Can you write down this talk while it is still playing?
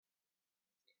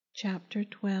Chapter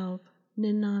 12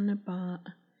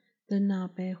 Naabaah, the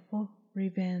Naabeehó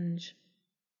Revenge.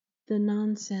 The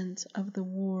nonsense of the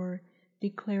war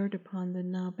declared upon the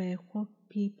Naabeehó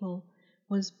people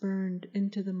was burned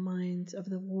into the minds of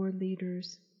the war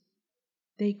leaders.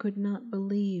 They could not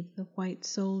believe the white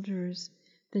soldiers,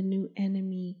 the new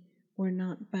enemy, were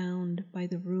not bound by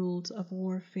the rules of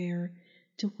warfare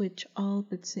to which all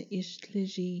but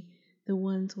Seistliji, the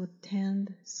ones with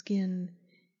tanned skin,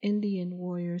 Indian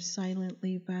warriors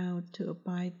silently vowed to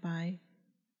abide by.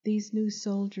 These new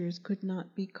soldiers could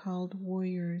not be called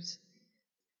warriors.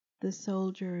 The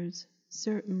soldiers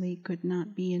certainly could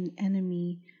not be an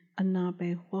enemy a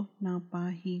Naabeehó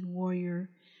Naabaah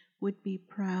warrior would be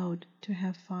proud to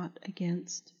have fought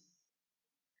against.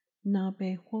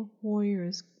 Naabeehó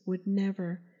warriors would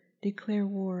never declare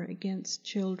war against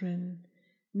children,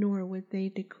 nor would they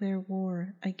declare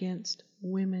war against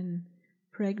women,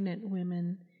 pregnant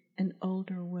women, and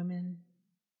older women.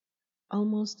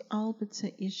 Almost all but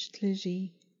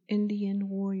Seistliji Indian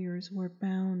warriors were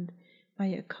bound by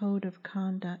a code of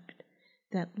conduct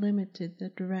that limited the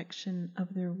direction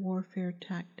of their warfare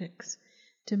tactics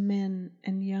to men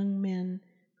and young men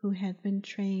who had been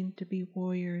trained to be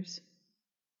warriors.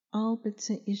 All but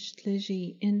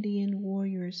Seistliji Indian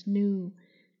warriors knew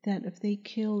that if they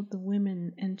killed the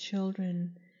women and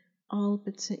children, all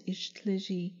but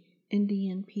Seistliji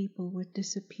Indian people would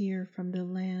disappear from the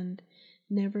land,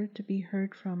 never to be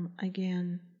heard from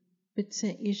again. But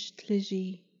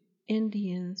Seistliji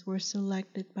Indians were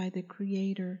selected by the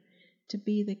Creator to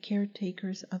be the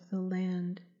caretakers of the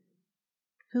land.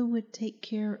 Who would take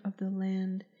care of the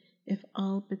land if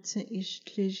all but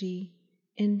Seistliji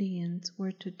Indians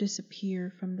were to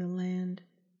disappear from the land?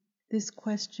 This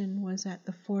question was at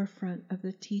the forefront of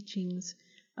the teachings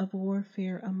of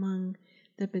warfare among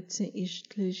the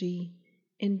Seistliji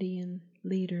Indian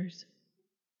leaders.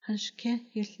 Hashké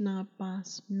Yił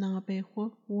Naabaah's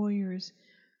Naabeehó warriors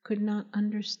could not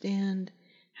understand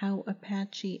how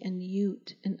Apache and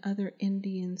Ute and other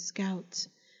Indian scouts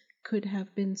could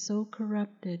have been so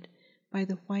corrupted by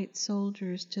the white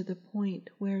soldiers to the point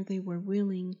where they were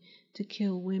willing to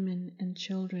kill women and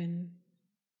children.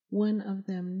 One of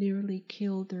them nearly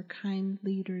killed their kind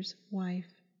leader's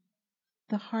wife.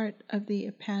 The heart of the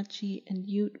Apache and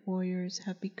Ute warriors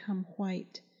have become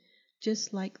white,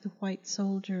 just like the white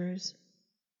soldiers.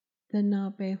 The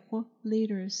Naabeehó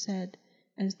leaders said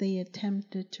as they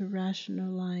attempted to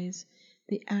rationalize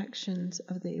the actions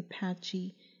of the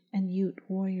Apache and Ute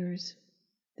warriors.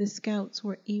 The scouts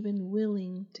were even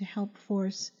willing to help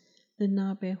force the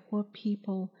Naabeehó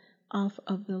people off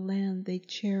of the land they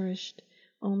cherished,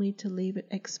 only to leave it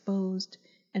exposed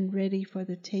and ready for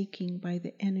the taking by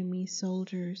the enemy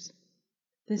soldiers.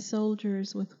 The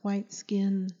soldiers with white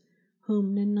skin,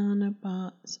 whom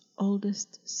Naabaah's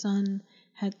oldest son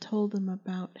had told them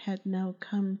about, had now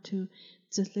come to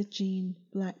Tzlejin,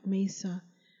 Black Mesa,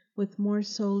 with more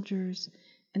soldiers,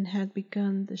 and had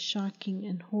begun the shocking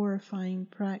and horrifying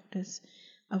practice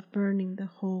of burning the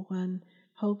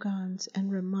hogans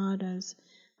and ramadas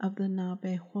of the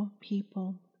Naabeehó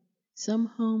people. Some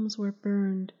homes were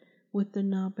burned, with the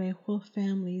Naabeehó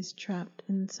families trapped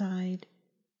inside.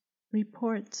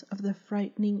 Reports of the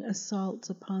frightening assaults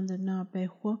upon the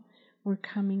Naabeehó were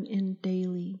coming in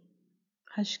daily.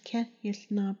 Hashké Yił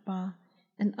Naabaah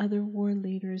and other war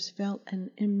leaders felt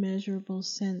an immeasurable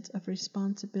sense of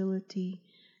responsibility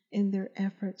in their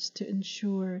efforts to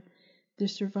ensure the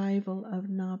survival of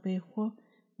Naabeehó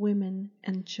women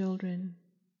and children.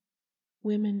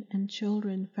 Women and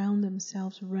children found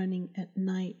themselves running at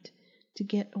night to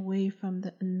get away from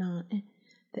the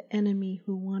enemy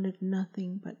who wanted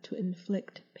nothing but to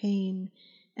inflict pain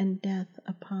and death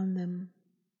upon them.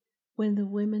 When the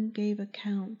women gave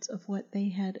accounts of what they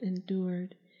had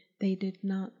endured, they did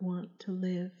not want to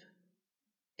live.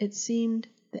 It seemed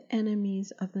the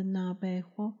enemies of the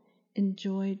Naabeehó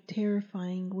enjoyed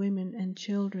terrifying women and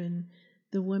children,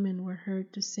 the women were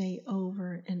heard to say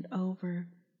over and over.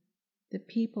 The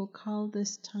people called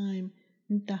this time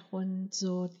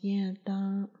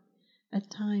Dinétah, a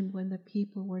time when the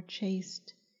people were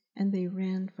chased and they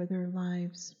ran for their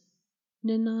lives.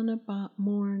 Naabaah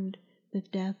mourned the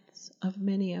deaths of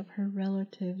many of her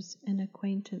relatives and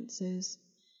acquaintances.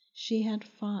 She had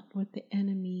fought with the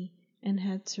enemy and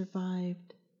had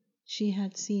survived. She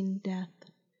had seen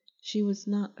death. She was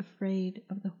not afraid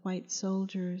of the white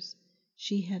soldiers.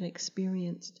 She had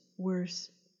experienced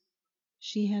worse.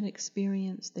 She had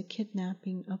experienced the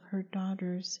kidnapping of her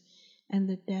daughters and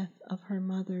the death of her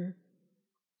mother.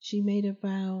 She made a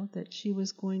vow that she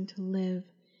was going to live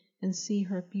and see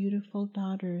her beautiful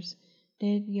daughters,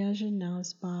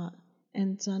 Naabeehó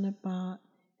and Zanabat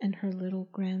and her little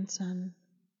grandson.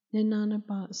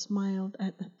 Naabaah smiled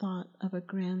at the thought of a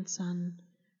grandson.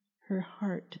 Her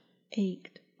heart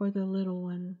ached for the little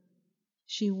one.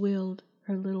 She willed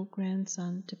her little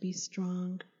grandson to be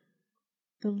strong.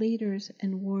 The leaders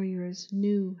and warriors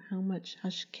knew how much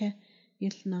Hashké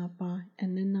Yił Naabaah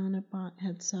and Naabeehó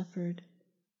had suffered.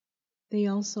 They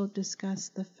also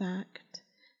discussed the fact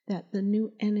that the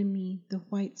new enemy, the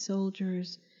white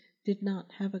soldiers, did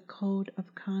not have a code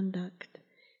of conduct,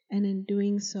 and in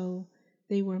doing so,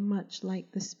 they were much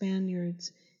like the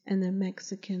Spaniards and the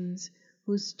Mexicans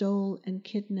who stole and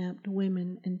kidnapped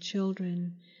women and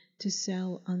children to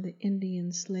sell on the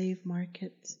Indian slave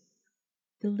markets.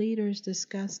 The leaders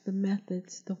discussed the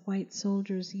methods the white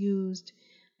soldiers used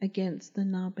against the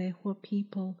Naabeehó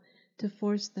people to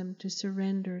force them to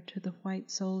surrender to the white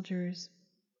soldiers.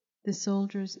 The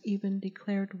soldiers even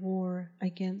declared war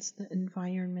against the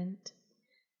environment.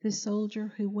 The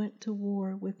soldier who went to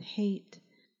war with hate,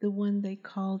 the one they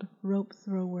called rope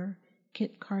thrower,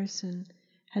 Kit Carson,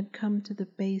 had come to the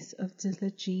base of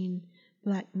Zillegine,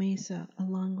 Black Mesa,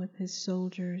 along with his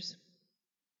soldiers.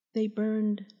 They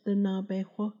burned the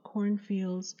Naabeehó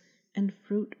cornfields and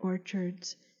fruit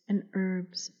orchards and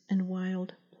herbs and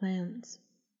wild plants.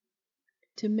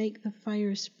 To make the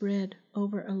fire spread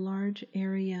over a large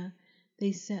area,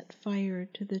 they set fire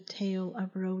to the tail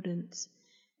of rodents,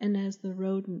 and as the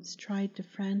rodents tried to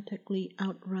frantically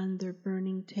outrun their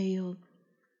burning tail,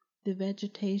 the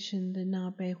vegetation the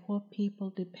Naabeehó people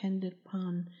depended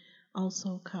upon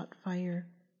also caught fire.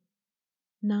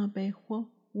 Naabeehó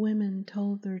women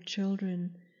told their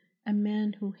children, "A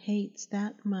man who hates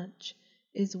that much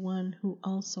is one who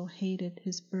also hated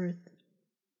his birth."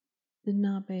 The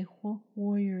Naabeehó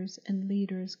warriors and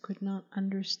leaders could not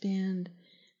understand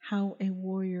how a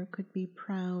warrior could be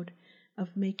proud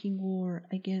of making war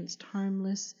against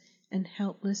harmless and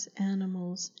helpless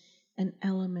animals and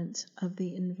elements of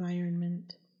the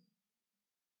environment.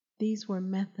 These were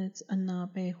methods a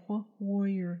Naabeehó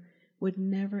warrior would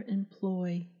never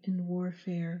employ in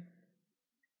warfare.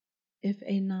 If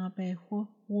a Naabeehó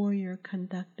warrior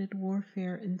conducted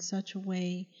warfare in such a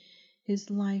way, his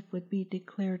life would be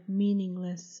declared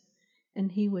meaningless,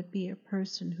 and he would be a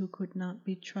person who could not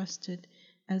be trusted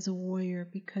as a warrior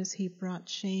because he brought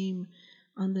shame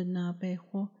on the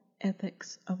Naabeehó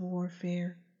ethics of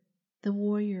warfare. The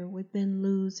warrior would then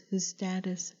lose his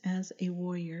status as a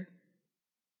warrior.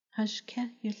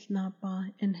 Hashké Yił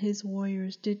Naabaah and his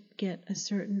warriors did get a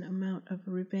certain amount of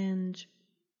revenge.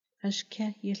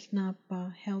 Hashké Yił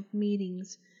Naabaah held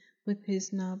meetings with his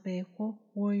Naabeehó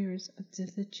warriors of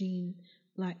Zillegine,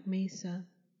 Black Mesa.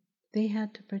 They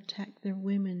had to protect their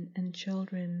women and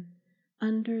children.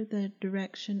 Under the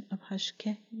direction of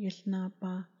Hashké Yił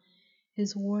Naabaah,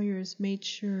 his warriors made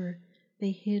sure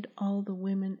they hid all the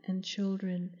women and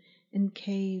children in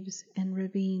caves and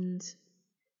ravines.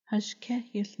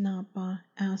 Hashké Yił Naabaah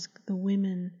asked the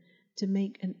women to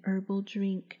make an herbal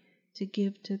drink to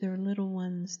give to their little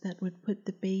ones that would put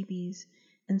the babies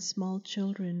and small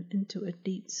children into a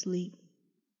deep sleep.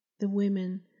 The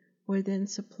women were then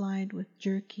supplied with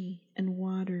jerky and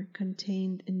water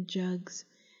contained in jugs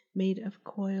made of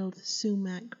coiled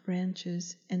sumac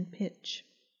branches and pitch.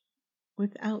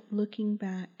 Without looking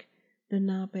back, the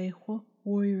Naabeehó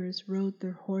warriors rode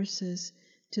their horses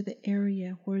to the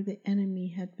area where the enemy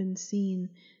had been seen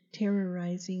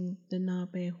terrorizing the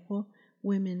Naabeehó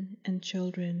women and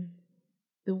children.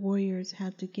 The warriors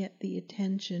had to get the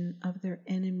attention of their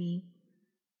enemy.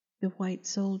 The white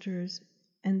soldiers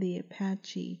and the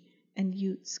Apache and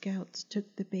Ute scouts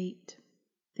took the bait.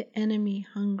 The enemy,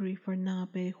 hungry for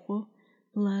Naabeehó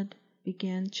blood,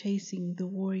 began chasing the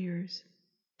warriors.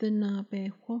 The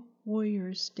Naabeehó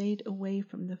warriors stayed away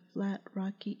from the flat,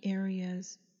 rocky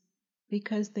areas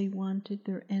because they wanted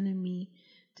their enemy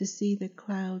to see the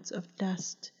clouds of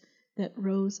dust that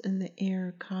rose in the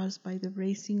air caused by the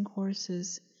racing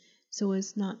horses so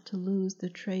as not to lose the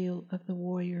trail of the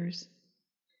warriors.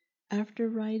 After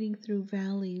riding through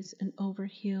valleys and over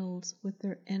hills with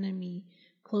their enemy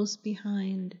close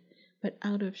behind but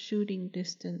out of shooting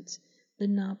distance, the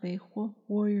Naabeehó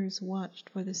warriors watched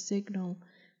for the signal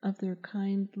of their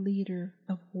kind leader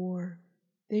of war.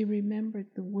 They remembered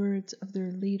the words of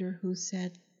their leader who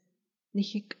said,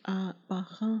 "Nihik-a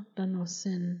baha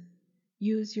danosin,"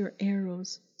 use your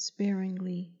arrows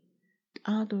sparingly.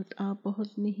 "T'adot-a bohol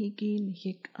nihigi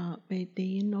nihik-a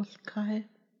bedein olkahe."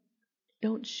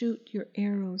 Don't shoot your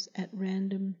arrows at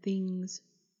random things.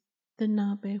 The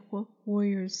Naabeehó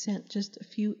warriors sent just a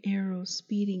few arrows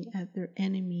speeding at their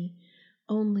enemy,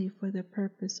 only for the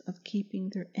purpose of keeping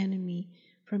their enemy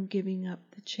from giving up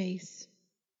the chase.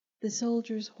 The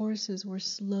soldiers' horses were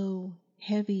slow,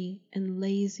 heavy and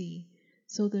lazy,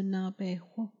 so the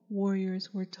Naabeehó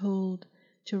warriors were told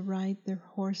to ride their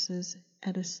horses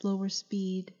at a slower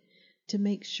speed to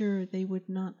make sure they would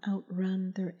not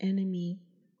outrun their enemy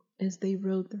as they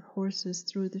rode their horses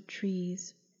through the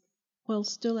trees. While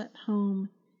still at home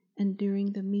and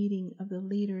during the meeting of the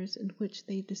leaders in which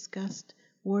they discussed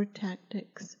war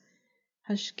tactics,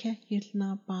 Hashké Yił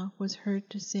Naabaah was heard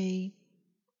to say,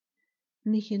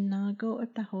 Nihinago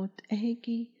atahot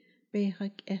ehegi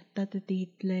behak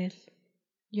ehtadaditlel.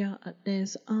 Ja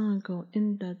ades ago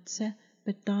indadse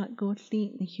betago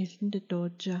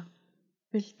linihilndedoja.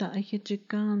 Bilta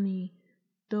ahijigani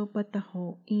do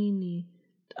bataho ini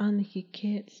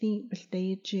anihike li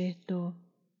biltajeto.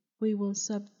 We will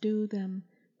subdue them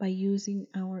by using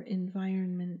our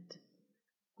environment.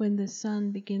 When the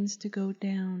sun begins to go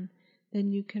down,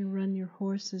 then you can run your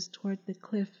horses toward the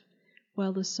cliff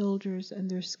while the soldiers and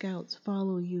their scouts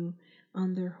follow you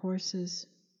on their horses.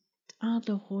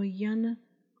 Ado hoyana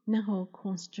naho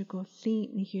konstrago li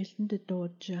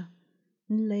nihilndedoja.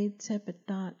 Nleid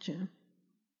sebetaja.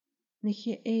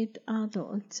 Nihje eet ado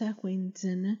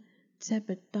altsahwinzene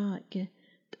sebetaje.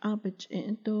 Abich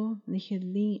ento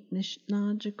nihili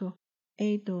nishnajiko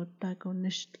edo tago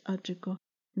nishtlajigo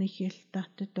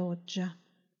nihiltate doja.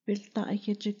 Bilta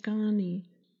ahijigani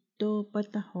do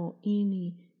bataho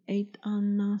ini eit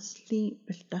annasli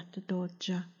biltate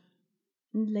doja.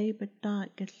 Nlebeta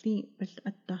gali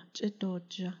bilatache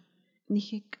doja.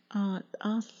 Nihik at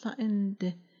asla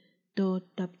ende do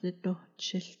tabde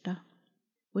dochilta.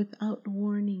 Without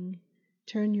warning,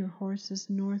 turn your horses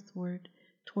northward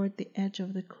toward the edge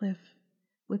of the cliff.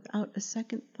 Without a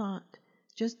second thought,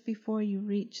 just before you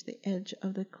reach the edge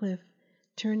of the cliff,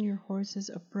 turn your horses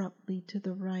abruptly to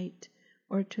the right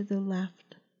or to the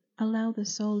left. Allow the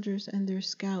soldiers and their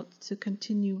scouts to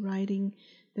continue riding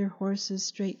their horses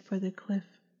straight for the cliff.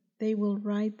 They will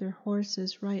ride their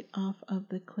horses right off of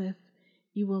the cliff.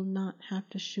 You will not have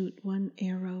to shoot one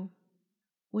arrow.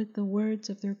 With the words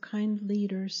of their kind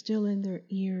leader still in their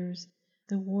ears,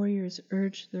 the warriors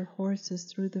urged their horses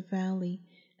through the valley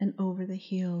and over the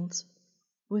hills.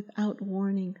 Without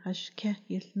warning, Hashké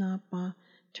Yił Naabaah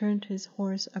turned his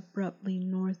horse abruptly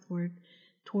northward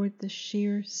toward the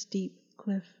sheer, steep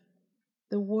cliff.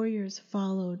 The warriors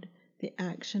followed the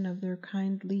action of their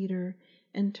kind leader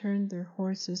and turned their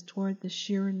horses toward the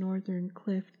sheer northern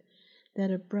cliff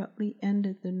that abruptly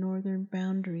ended the northern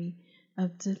boundary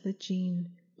of Zilligene,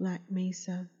 Black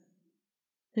Mesa.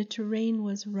 The terrain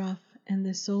was rough and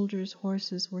the soldiers'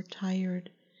 horses were tired.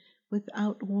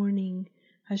 Without warning,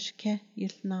 Hashké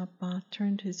Yił Naabaah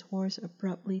turned his horse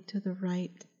abruptly to the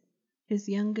right. His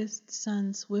youngest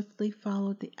son swiftly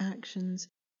followed the actions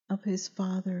of his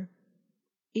father.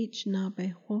 Each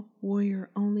Naabeehó warrior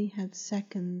only had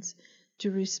seconds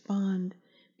to respond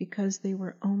because they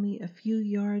were only a few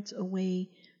yards away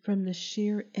from the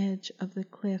sheer edge of the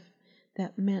cliff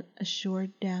that meant a sure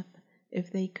death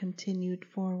if they continued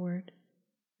forward.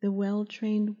 The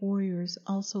well-trained warriors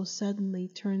also suddenly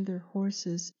turned their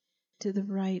horses to the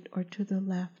right or to the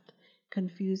left,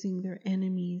 confusing their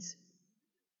enemies.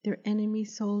 Their enemy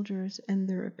soldiers and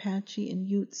their Apache and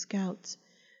Ute scouts,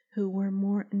 who were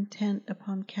more intent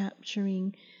upon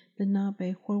capturing the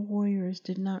Naabeehó warriors,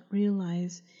 did not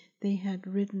realize they had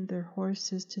ridden their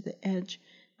horses to the edge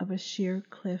of a sheer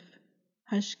cliff.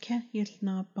 Hashké Yił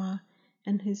Naabaah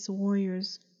and his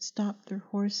warriors stopped their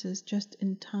horses just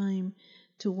in time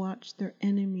to watch their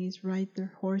enemies ride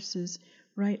their horses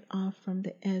right off from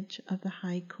the edge of the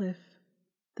high cliff.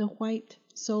 The white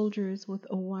soldiers, with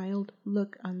a wild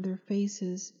look on their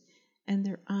faces and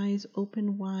their eyes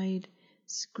open wide,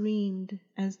 screamed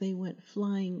as they went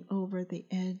flying over the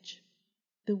edge.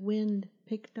 The wind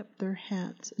picked up their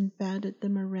hats and batted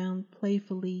them around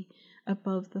playfully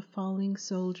above the falling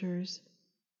soldiers.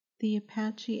 The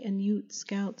Apache and Ute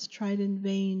scouts tried in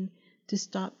vain to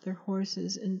stop their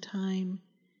horses in time.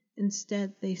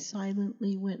 Instead, they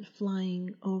silently went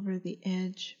flying over the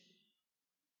edge.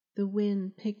 The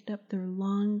wind picked up their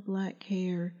long black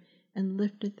hair and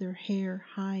lifted their hair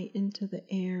high into the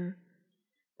air.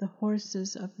 The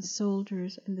horses of the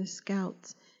soldiers and the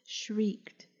scouts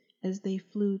shrieked as they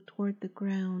flew toward the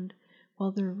ground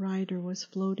while their rider was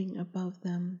floating above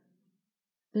them.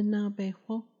 The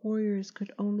Naabeehó warriors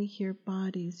could only hear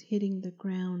bodies hitting the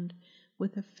ground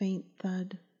with a faint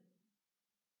thud.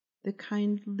 The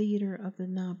kind leader of the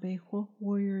Naabeehó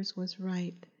warriors was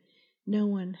right. No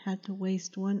one had to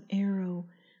waste one arrow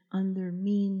on their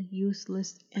mean,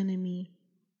 useless enemy.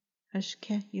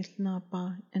 Hashké Yił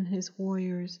Naabaah and his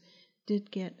warriors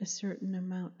did get a certain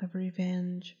amount of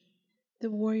revenge. The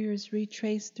warriors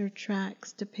retraced their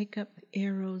tracks to pick up the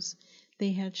arrows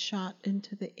they had shot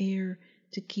into the air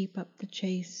to keep up the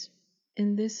chase.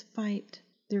 In this fight,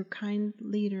 their kind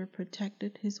leader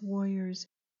protected his warriors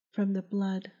from the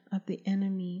blood of the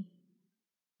enemy.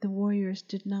 The warriors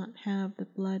did not have the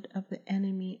blood of the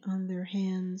enemy on their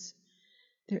hands.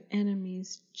 Their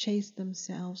enemies chased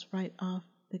themselves right off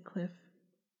the cliff.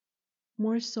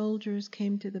 More soldiers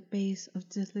came to the base of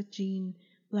Zillegine,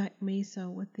 Black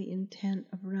Mesa, with the intent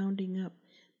of rounding up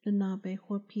the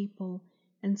Naabeehó people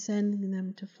and sending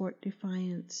them to Fort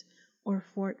Defiance or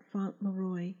Fort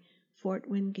Fauntleroy, Fort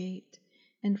Wingate,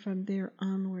 and from there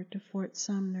onward to Fort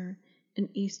Sumner in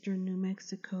eastern New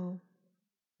Mexico.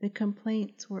 The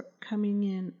complaints were coming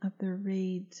in of their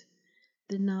raids.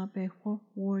 The Naabeehó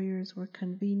warriors were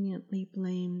conveniently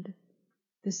blamed.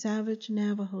 The savage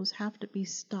Navajos have to be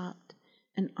stopped,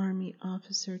 an army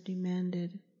officer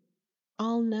demanded.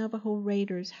 All Navajo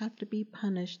raiders have to be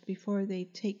punished before they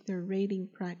take their raiding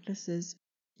practices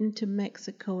into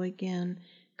Mexico again,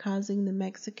 causing the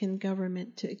Mexican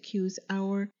government to accuse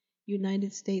our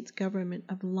United States government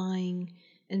of lying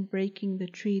and breaking the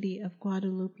Treaty of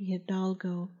Guadalupe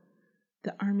Hidalgo,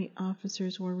 the army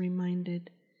officers were reminded.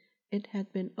 It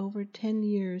had been over 10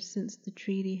 years since the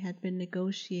treaty had been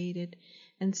negotiated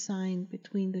and signed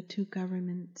between the two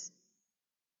governments.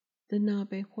 The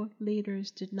Naabeehó leaders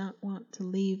did not want to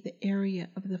leave the area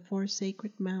of the four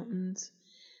sacred mountains,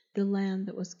 the land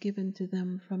that was given to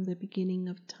them from the beginning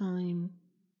of time.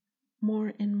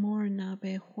 More and more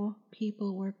Naabeehó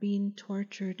people were being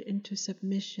tortured into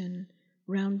submission,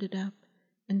 rounded up,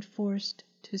 and forced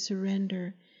to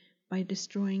surrender by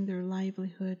destroying their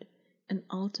livelihood, and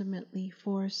ultimately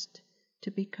forced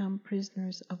to become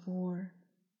prisoners of war.